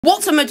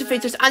What's up,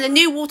 motivators? And the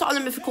new water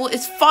island mythical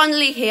is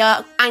finally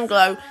here,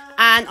 Anglow,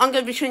 and I'm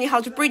going to be showing you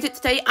how to breed it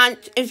today. And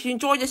if you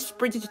enjoyed this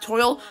breeding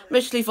tutorial,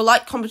 make sure to leave a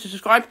like, comment, and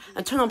subscribe,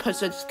 and turn on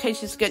post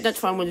notifications to get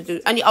notified when we do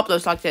any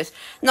uploads like this.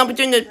 And I'll be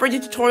doing the breeding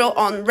tutorial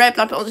on Rare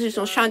Blabbit, on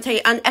seasonal Shantae,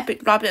 and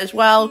Epic Blabbit as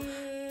well.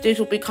 These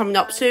will be coming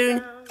up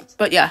soon,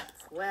 but yeah.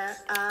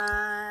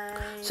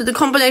 So the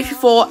combination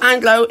for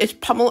Anglow is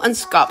Pummel and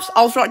Scups.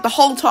 I was right the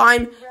whole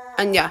time,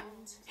 and yeah,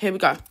 here we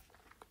go.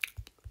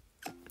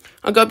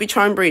 I'm going to be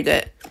trying to breed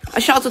it.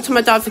 A shout out to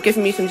my dad for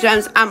giving me some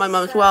gems, and my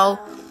mum as well.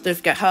 Don't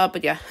forget her,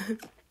 but yeah.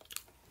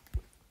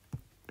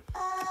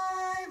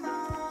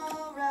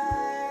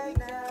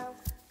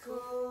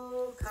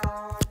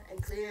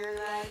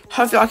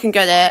 Hopefully I can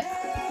get it.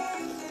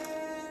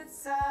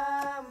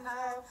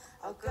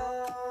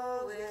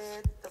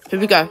 Here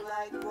we go.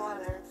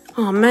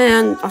 Oh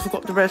man, I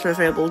forgot the rest are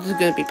available. This is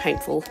going to be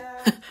painful.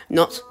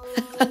 Not.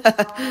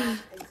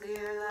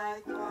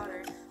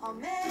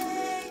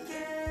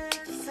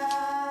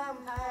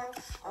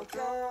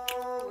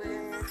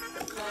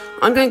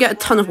 I'm going to get a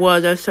ton of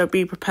word though, so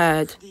be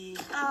prepared.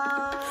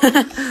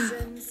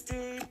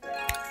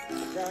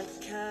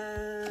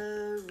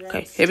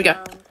 Okay, here we go.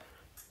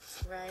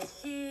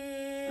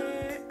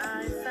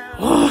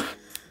 Oh.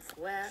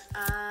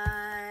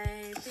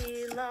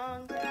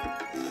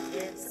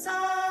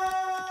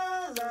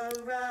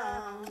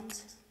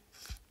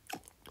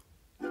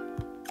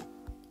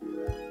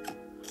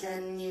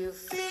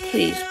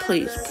 Please,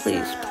 please,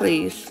 please,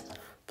 please,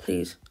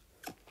 please.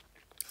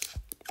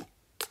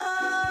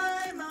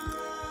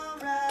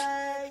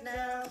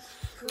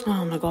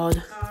 Oh my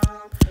god.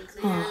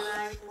 Oh,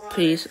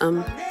 please,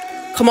 come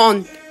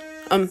on.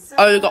 I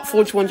only got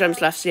 41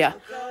 gems left, so yeah.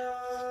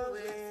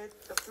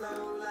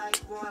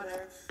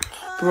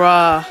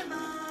 Bruh.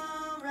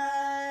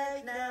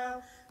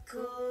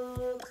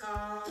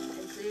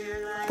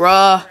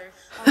 Bruh.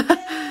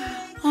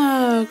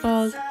 Oh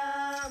god.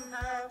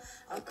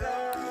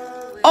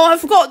 Oh, I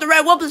forgot the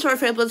rare wobblers are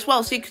available as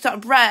well, so you can set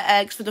up rare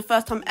eggs for the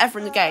first time ever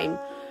in the game.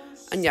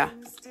 And yeah.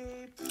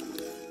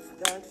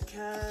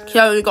 Okay,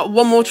 I only got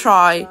one more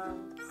try.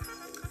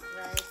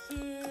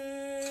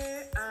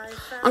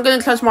 I'm going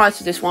to close my eyes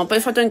to this one, but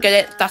if I don't get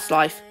it, that's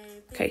life.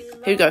 Okay,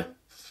 here we go.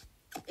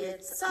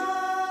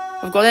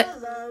 I've got it.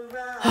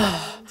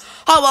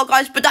 Oh well,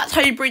 guys, but that's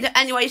how you breed it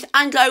anyways.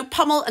 Anglow,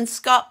 Pummel and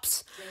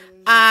Scups.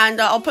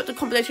 And I'll put the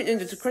combination in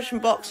the description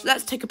box.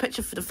 Let's take a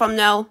picture for the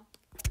thumbnail.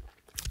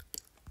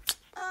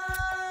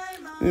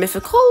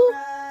 Mythical.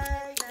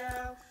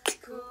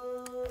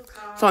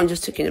 So I'm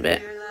just ticking a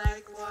bit.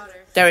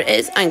 There it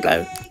is,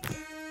 Anglow.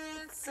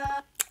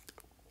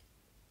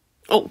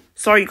 Oh,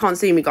 sorry you can't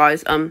see me,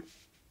 guys. There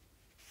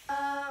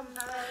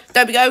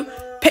we go.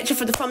 Picture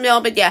for the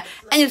thumbnail, but yeah.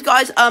 Anyways,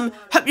 guys,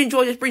 hope you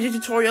enjoyed this breeding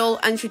tutorial,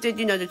 and if you did,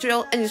 you know the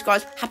drill. Anyways,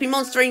 guys, happy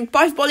monstering,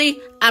 bye everybody,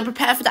 and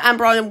prepare for the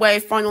Amber Island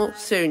Wave final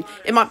soon.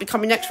 It might be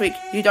coming next week.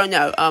 You don't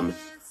know.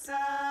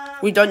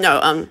 We don't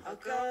know.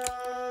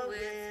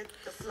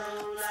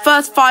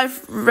 First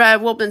 5 rare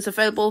wobblins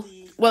available.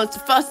 Well, it's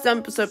the first of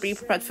them, so be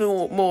prepared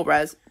for more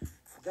rares.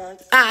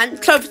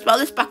 And Clover Spell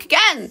is back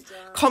again.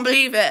 Can't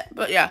believe it,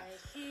 but yeah.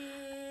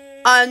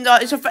 And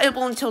it's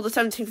available until the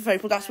 17th of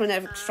April. That's when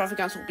the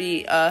extravaganza will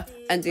be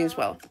ending as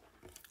well.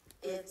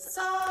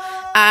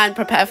 And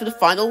prepare for the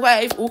final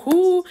wave.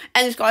 Woohoo!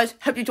 Anyways, guys,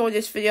 hope you enjoyed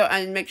this video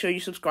and make sure you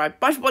subscribe.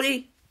 Bye,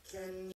 everybody.